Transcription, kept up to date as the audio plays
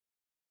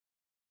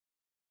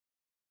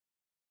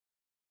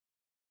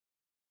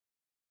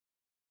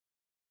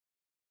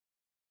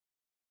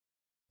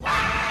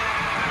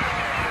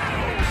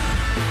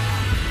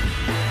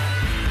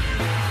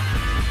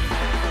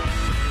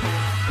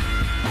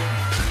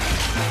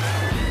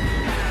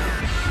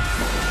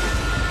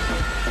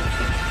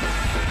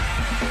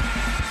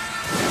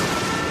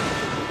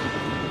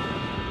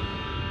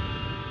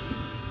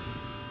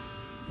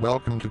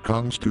Welcome to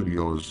Kong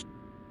Studios.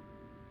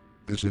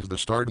 This is the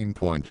starting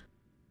point.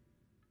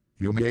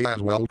 You may as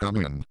well come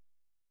in.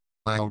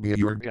 I'll be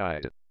your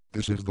guide.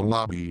 This is the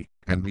lobby,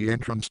 and the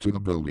entrance to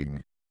the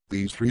building.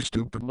 These three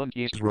stupid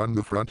monkeys run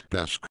the front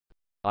desk.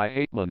 I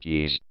hate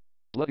monkeys.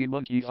 Bloody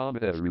monkey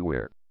vomit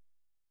everywhere.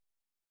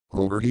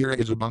 Over here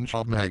is a bunch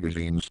of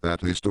magazines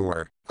that they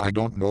store. I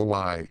don't know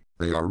why,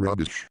 they are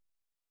rubbish.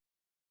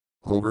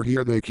 Over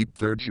here they keep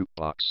their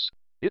Jukebox.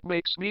 It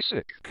makes me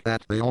sick.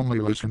 that they only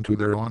listen to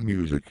their own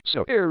music.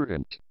 So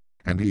arrogant.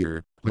 And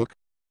here, look.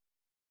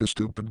 The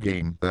stupid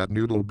game that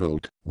Noodle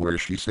built, where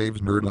she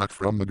saves Murdoch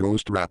from the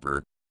ghost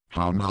rapper.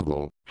 How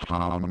novel,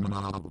 how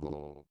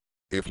novel.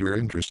 If you're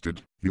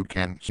interested, you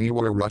can see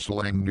where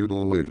Russell and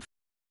Noodle live.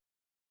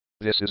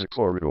 This is a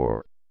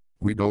corridor.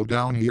 We go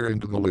down here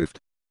into the lift.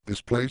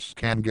 This place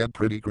can get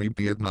pretty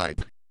creepy at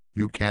night.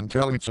 You can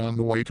tell it's on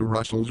the way to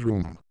Russell's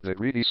room. The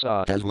greedy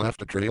sod Has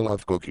left a trail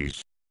of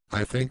cookies.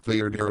 I think they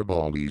are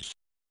Garibaldi's.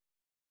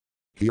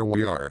 Here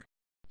we are.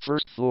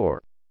 First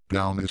floor.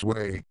 Down this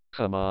way.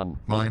 Come on.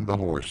 Mind the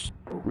horse.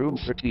 Room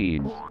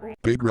 13.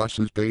 Big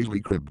Russ's paisley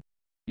crib.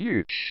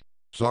 Huge.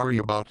 Sorry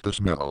about the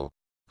smell.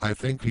 I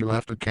think he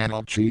left a can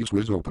of cheese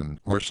whiz open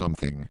or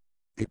something.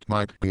 It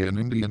might be an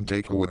Indian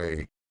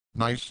takeaway.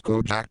 Nice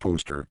Kojak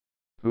poster.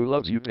 Who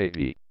loves you,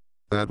 baby?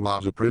 That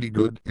was a pretty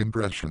good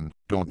impression,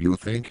 don't you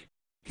think?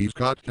 He's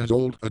got his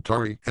old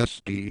Atari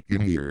ST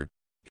in here.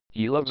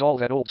 He loves all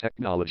that old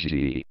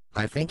technology.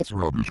 I think it's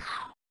rubbish.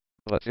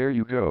 But there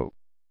you go.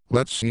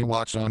 Let's see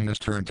what's on his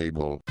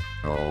turntable.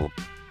 Oh.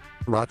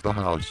 Rock the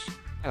house.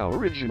 How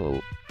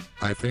original.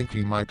 I think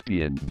he might be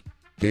Be in.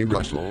 Hey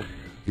Russell.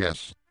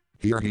 Yes.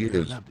 Here he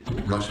is.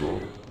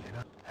 Russell.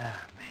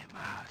 Ah, man, my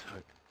eyes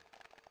hurt.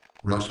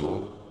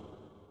 Russell.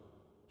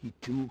 He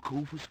too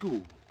cool for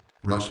school.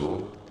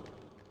 Russell.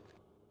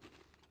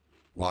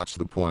 What's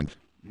the point?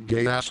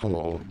 Gay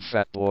asshole.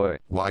 Fat boy.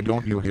 Why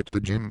don't you hit the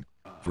gym?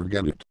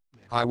 Forget it.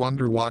 I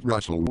wonder what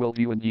Russell will. Will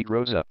be when he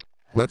grows up.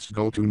 Let's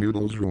go to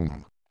Noodle's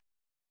room.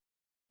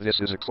 This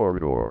is a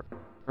corridor.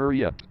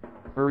 Hurry up.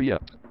 Hurry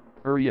up.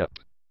 Hurry up.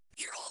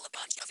 You're all a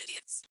bunch of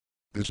idiots.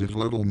 This is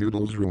little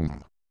Noodle's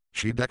room.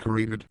 She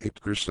decorated it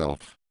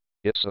herself.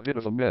 It's a bit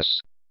of a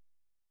mess.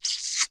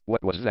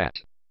 What was that?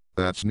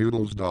 That's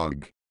Noodle's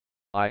dog.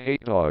 I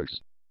hate dogs.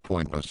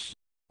 Pointless.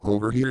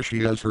 Over here she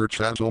has her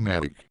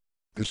Chazomatic.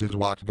 This is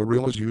what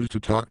Gorillaz use to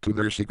talk to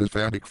their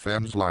sycophantic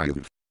fans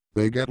live.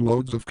 They get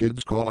loads of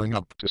kids calling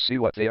up. To see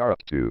what they are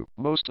up to.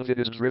 Most of it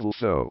is drivel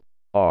though.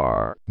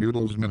 R.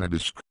 Noodle's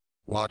Minidisc.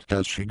 What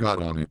has she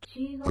got on it?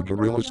 A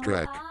Gorillaz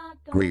track.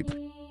 Great.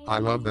 I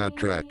love that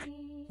track.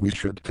 We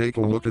should take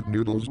a look at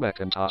Noodle's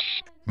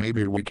Macintosh.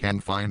 Maybe we can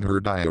find her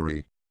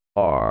diary.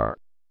 R.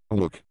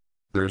 Look.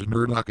 There's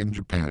Murdoch in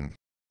Japan.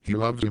 He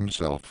loves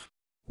himself.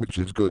 Which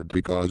is good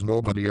because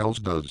nobody else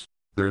does.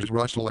 There's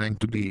Russell and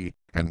D,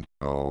 and,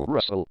 oh,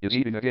 Russell is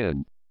eating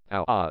again.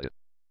 How odd.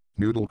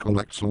 Noodle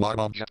collects a lot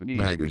of Japanese.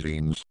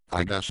 magazines.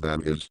 I guess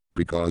that is,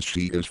 because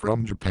she is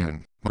from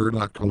Japan.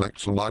 Murdoch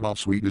collects a lot of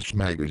Swedish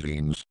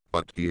magazines,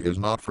 but he is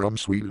not from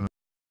Sweden.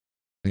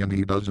 And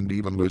he doesn't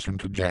even listen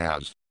to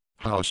jazz.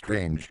 How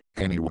strange,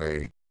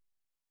 anyway.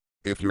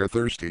 If you're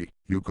thirsty,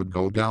 you could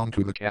go down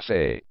to the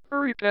Cafe.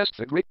 Hurry past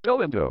the great bell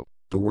window.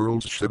 the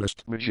world's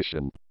shittest.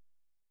 Magician.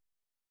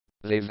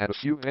 They've had a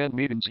few band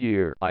meetings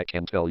here, I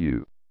can tell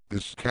you.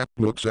 This cat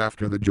looks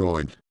after the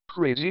joint.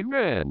 Crazy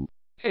man.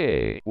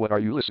 Hey, what are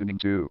you listening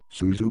to?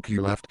 Suzuki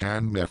Left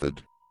Hand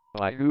Method.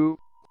 By who?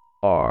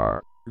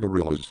 R.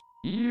 Gorillaz.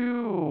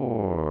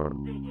 You.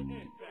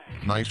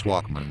 Nice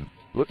Walkman.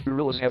 Look,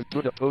 Gorillaz have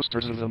put up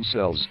posters of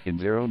themselves in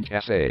their own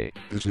cafe.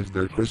 This is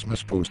their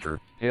Christmas poster.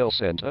 Hail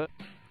Santa?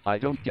 I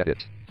don't get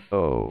it.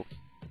 Oh.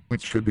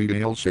 Which should be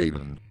Hail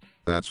Satan.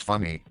 That's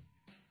funny.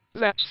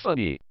 That's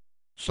funny.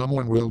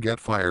 Someone will get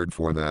fired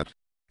for that.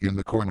 In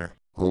the corner,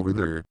 over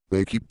there,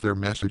 they keep their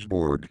message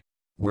board.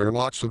 Where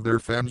lots of their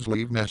fans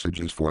leave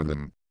messages for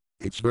them.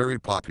 It's very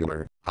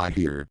popular, I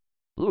hear.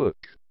 Look.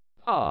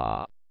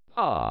 Ah.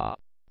 Ah.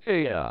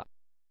 Hey,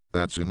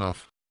 That's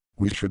enough.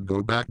 We should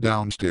go back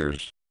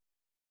downstairs.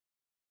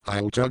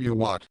 I'll tell you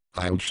what,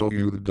 I'll show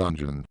you the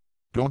dungeon.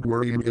 Don't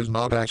worry, it is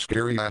not as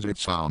scary as it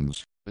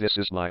sounds. This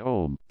is my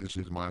home. This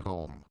is my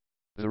home.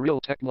 The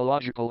real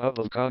technological hub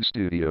of Kong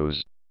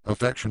Studios.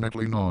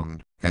 Affectionately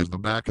known as the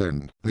back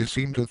end. They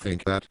seem to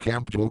think that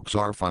camp jokes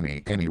are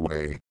funny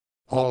anyway.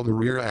 All the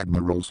rear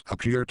admirals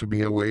appear to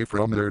be away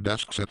from their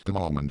desks at the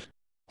moment.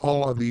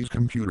 All of these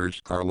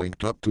computers are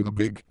linked up to the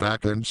big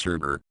back-end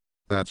server.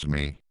 That's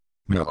me.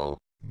 No.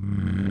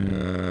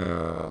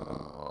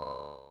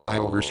 I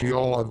oversee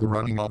all of the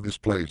running of this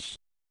place.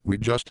 We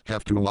just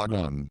have to log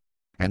on.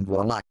 And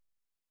voila.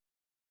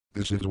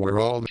 This is where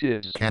all the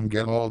Kids. can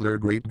get all their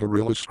great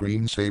Gorilla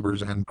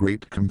screensavers and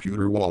great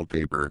computer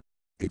wallpaper.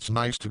 It's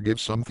nice to give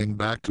something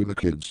back to the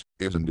kids,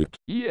 isn't it?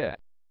 Yeah.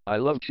 I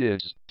love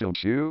kids,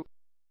 don't you?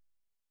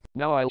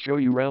 Now I'll show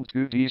you round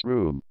 2D's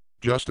room.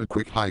 Just a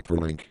quick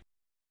hyperlink.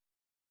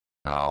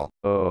 Ow.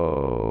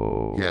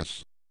 Oh.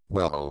 Yes.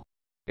 Well.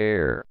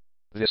 Air.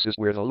 This is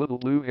where the little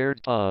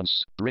blue-haired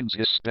Ponce brings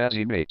his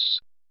spazzy mates.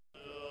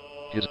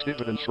 his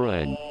Tibetan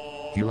shrine.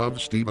 He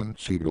loves Steven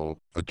Seagal,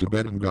 a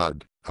Tibetan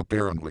god,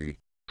 apparently.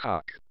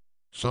 Cock.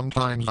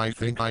 Sometimes I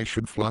think I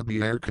should flood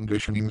the air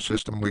conditioning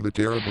system with a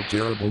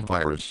terrible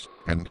virus,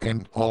 and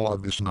end all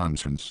of this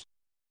nonsense.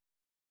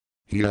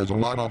 He has a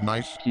lot of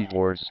nice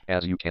Keyboards,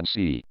 as you can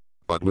see.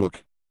 but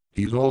look.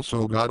 He's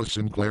also got a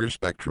Sinclair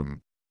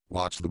Spectrum.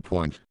 What's the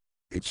point?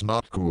 It's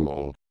not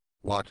cool.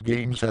 What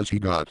games has he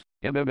got?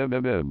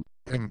 MMMMM.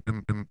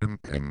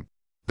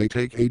 They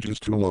take ages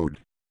to load.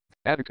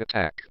 Attic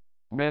Attack.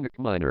 Manic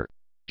Miner.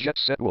 Jet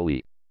Set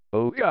Wooly.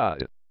 Oh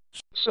god.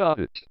 Stop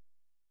it.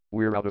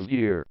 We're out of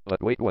here,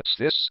 but wait, what's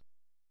this?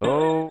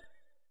 Oh.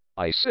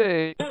 I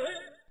say.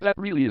 That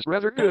really is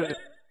rather good.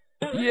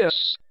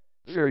 Yes.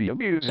 Very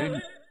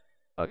amusing.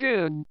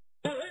 Again.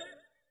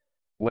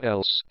 What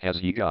else has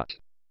he got?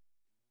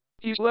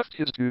 He's left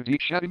his 2D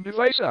chatting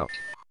device out.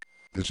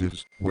 This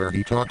is where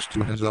he talks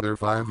to his other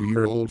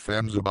 5-year-old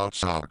fans about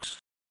socks.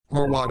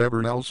 Or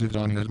whatever else is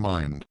on his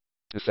mind.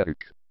 Pathetic.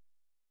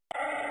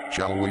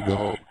 Shall we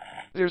go?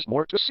 There's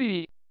more to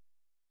see.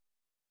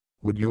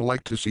 Would you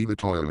like to see the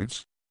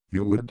toilets?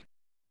 You would?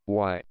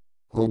 Why?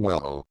 Oh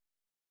well.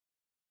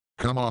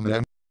 Come on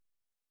then.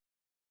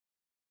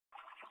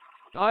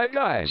 Hi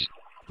guys.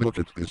 Look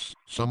at this.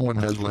 Someone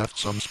has left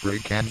some spray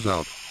cans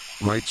out.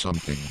 Write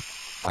something.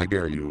 I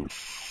dare you.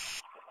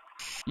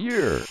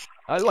 Here.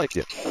 I like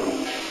it.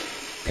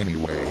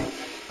 Anyway,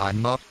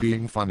 I'm not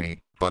being funny,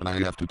 but I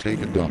have to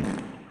take a dump.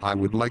 I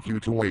would like you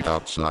to wait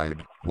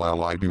outside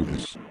while I do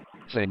this.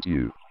 Thank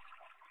you.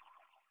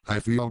 I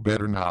feel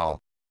better now.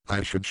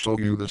 I should show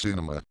you the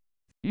cinema.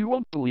 You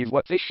won't believe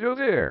what they show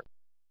there.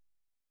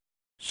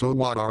 So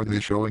what are they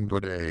showing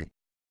today?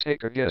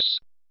 Take a guess.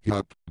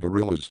 Yup,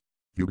 Gorillaz.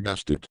 You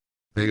guessed it.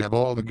 They have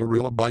all the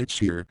Gorilla bites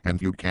here,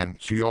 and you can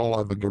see all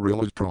of the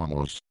Gorillaz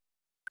promos.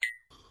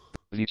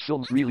 These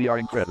films really are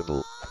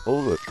incredible. Oh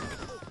look.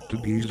 To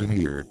these in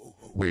here.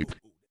 Wait.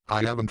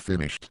 I haven't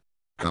finished.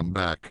 Come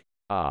back.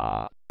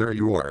 Ah. There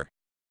you are.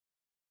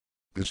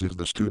 This is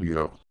the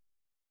studio.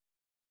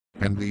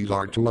 And these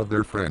are two of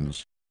their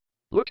friends.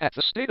 Look at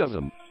the state of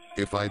them.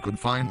 If I could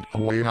find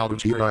a way out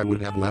of here I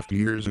would have left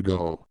years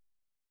ago.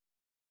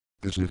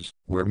 This is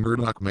where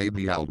Murdoch made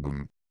the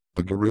album.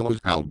 The Gorillaz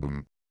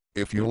album.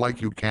 If you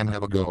like you can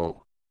have a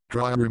go.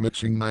 Try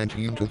remixing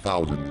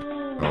 192000.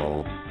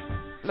 Oh.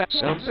 That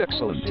sounds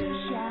excellent.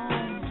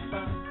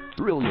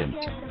 Brilliant.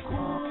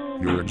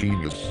 You're a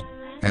genius.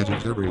 As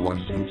is everyone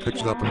who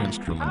picks up an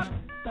instrument.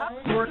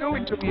 You're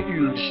going to be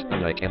huge,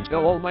 and I can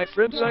tell all my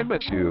friends I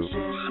met you.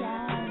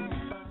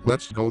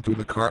 Let's go to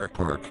the car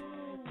park.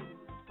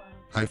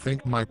 I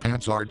think my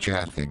pants are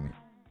chaffing.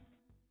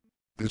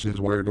 This is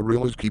where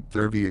Gorillaz keep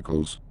their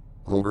vehicles.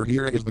 Over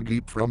here is the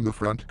Jeep from the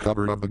front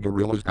cover of the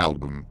Gorillaz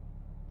album.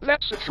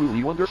 That's a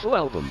truly wonderful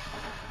album.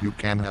 You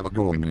can have a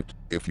go in it,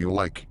 if you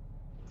like.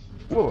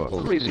 Whoa,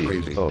 Oh, crazy.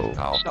 crazy. Oh,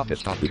 Ow. stop it.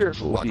 Stop it.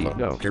 Careful, What Dee. the?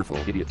 No. Careful.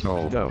 Idiot.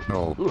 No, No.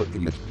 no, Look.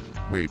 idiot.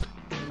 Wait.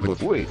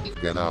 Look. Wait.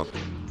 Get out.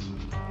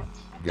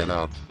 Get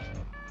out.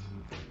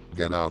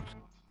 Get out.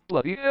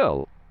 Bloody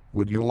hell.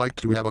 Would you like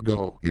to have a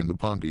go in the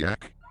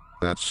Pontiac?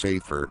 That's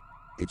safer.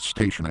 It's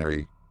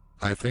stationary.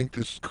 I think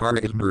this car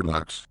is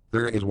Murdoch's.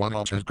 There is one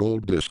that has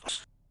gold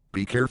discs.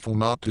 Be careful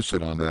not to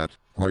sit on that,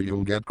 or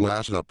you'll get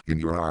glass up in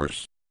your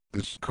arse.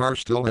 This car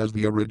still has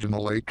the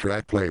original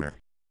 8-track player.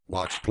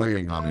 Watch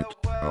playing on it.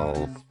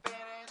 Oh.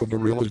 The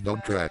Gorillaz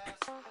don't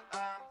track.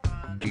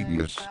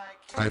 Devious.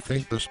 I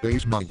think the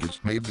Space Monkeys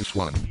made this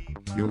one.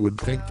 You would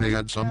think they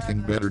had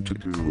something better to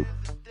do.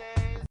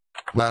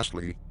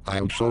 Lastly,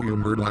 I'll show you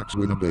Murdoch's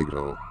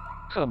Winnebago.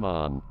 Come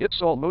on,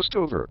 it's almost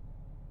over.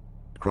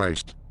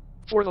 Christ.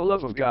 For the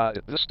love of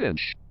God, the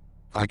stench.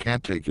 I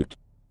can't take it.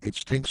 It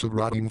stinks of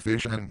rotting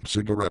fish and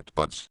cigarette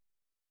butts.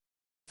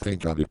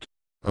 Think of it.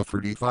 A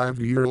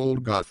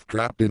 35-year-old goth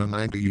trapped in a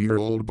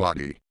 90-year-old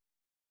body.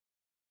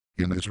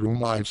 In this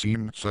room I've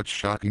seen such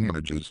shocking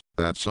images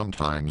that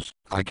sometimes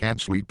I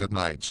can't sleep at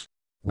nights.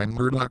 When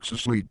Murdoch's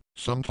asleep,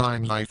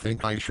 sometimes I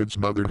think I should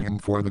smother him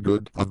for the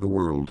good of the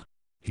world.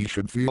 He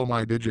should feel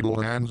my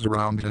digital hands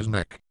around his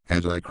neck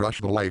as I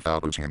crush the life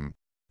out of him.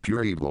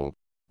 Pure evil.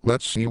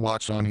 Let's see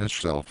what's on his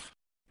shelf.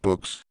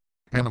 Books.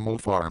 Animal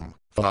Farm.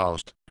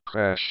 Faust.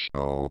 Crash.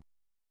 Oh.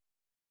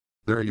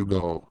 There you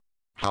go.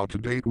 How to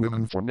date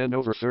women For men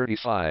over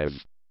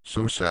 35.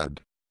 so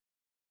sad.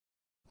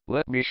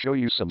 Let me show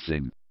you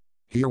something.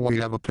 Here we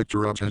have a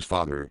picture of his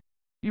father.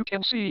 You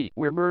can see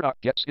where Murdoch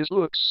gets his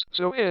looks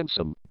so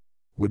handsome.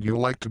 Would you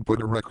like to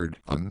put a record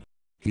on?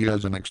 He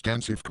has an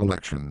extensive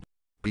collection.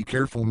 Be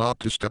careful not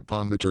to step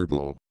on the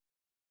turbo.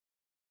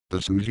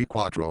 The Suzy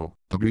Quattro,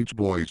 the Beach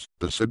Boys,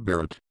 the Syd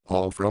Barrett,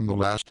 all from the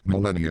last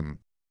millennium.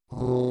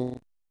 Oh,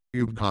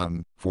 you've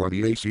gone for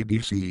the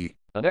AC/DC.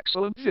 An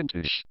excellent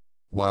vintage.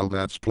 While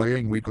that's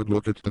playing we could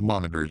look at the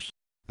monitors.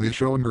 They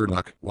show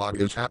Murdoch what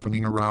is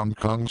happening around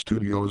Kong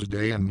Studios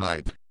day and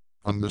night.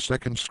 On the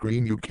second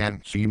screen you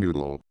can see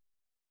Noodle.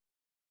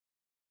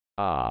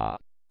 Ah,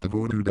 The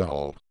voodoo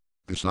doll.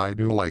 This I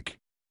do like.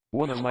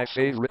 one of my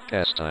favorite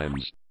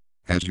pastimes.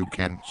 As you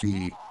can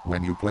see,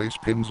 when you place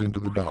pins into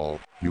the doll,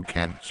 you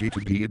can see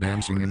Teddy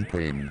dancing in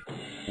pain.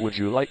 Would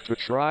you like to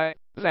try?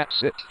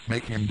 That's it.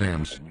 Make him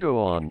dance. Go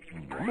on.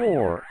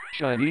 More.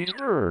 Chinese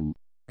burn.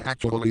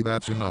 Actually,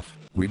 that's enough.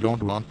 We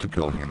don't want to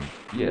kill him.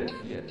 Yet.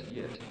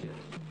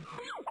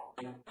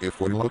 If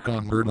we look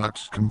on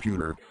Murdoch's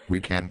computer, we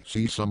can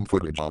see some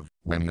footage of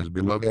when his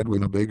beloved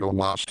Winnebago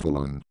was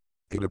stolen.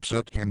 It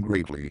upset him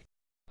greatly.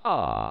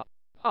 Ah.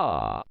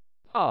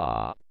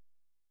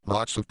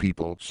 Lots of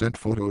people sent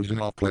photos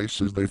of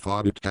places they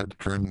thought it had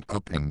turned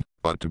up in,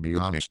 but to be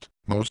honest,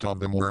 most of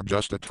them were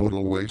just a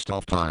total waste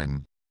of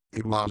time.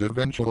 It was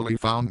eventually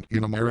found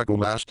in America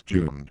last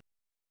June.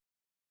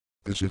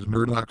 This is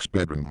Murdoch's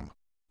bedroom.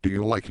 Do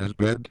you like his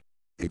bed?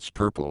 It's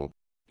purple.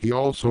 He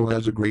also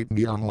has a great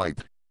neon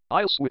light.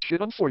 I'll switch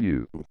it on for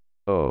you.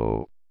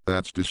 Oh.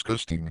 That's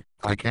disgusting.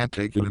 I can't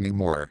take it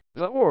anymore.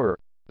 The war.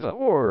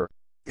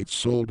 It's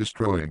soul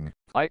destroying.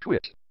 I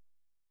quit.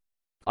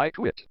 I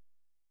quit.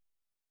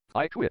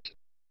 I quit.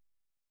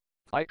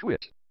 I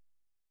quit.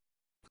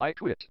 I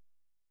quit.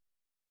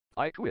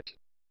 I quit.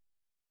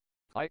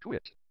 I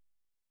quit.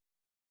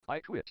 I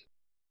quit.